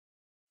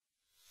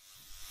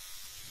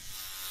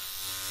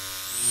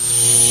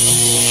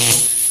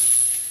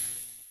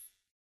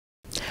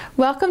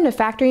Welcome to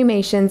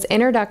FactoryMation's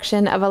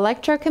Introduction of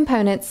Electro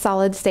Components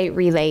Solid-State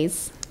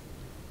Relays.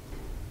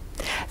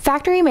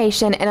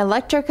 FactoryMation and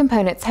Electro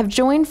Components have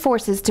joined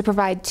forces to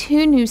provide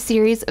two new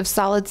series of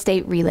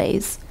solid-state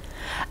relays.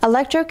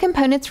 Electro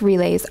Components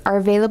relays are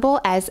available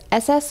as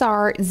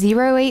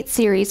SSR08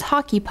 series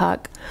hockey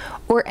puck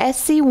or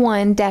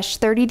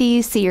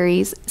SC1-30D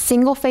series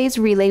single-phase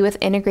relay with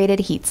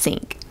integrated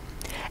heatsink.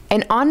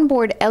 An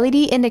onboard LED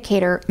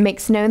indicator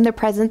makes known the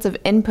presence of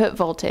input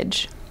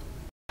voltage.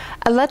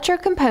 Electro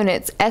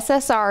Components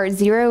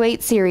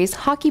SSR08 series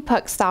hockey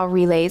puck style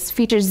relays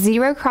features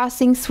zero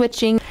crossing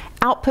switching,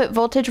 output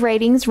voltage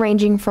ratings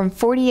ranging from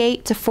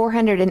 48 to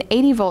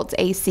 480 volts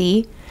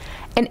AC,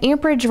 and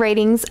amperage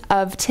ratings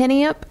of 10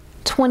 amp,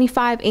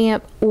 25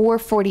 amp, or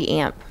 40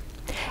 amp.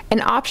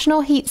 An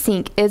optional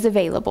heatsink is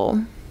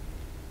available.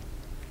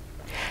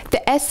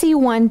 The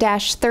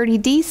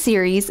SC1-30D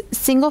series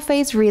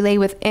single-phase relay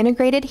with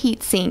integrated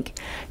heatsink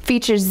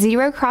features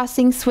zero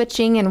crossing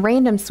switching and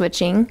random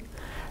switching,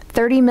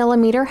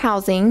 30mm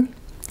housing,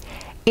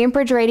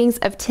 amperage ratings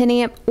of 10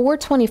 amp or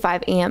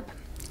 25 amp,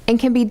 and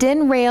can be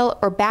DIN rail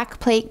or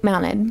backplate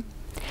mounted.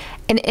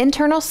 An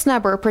internal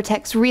snubber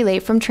protects relay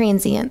from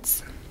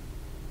transients.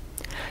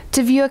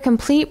 To view a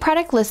complete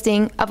product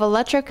listing of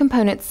Electro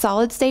Components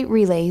solid-state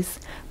relays,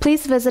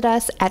 please visit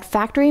us at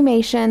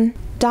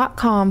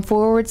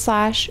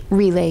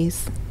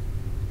FactoryMation.com/relays.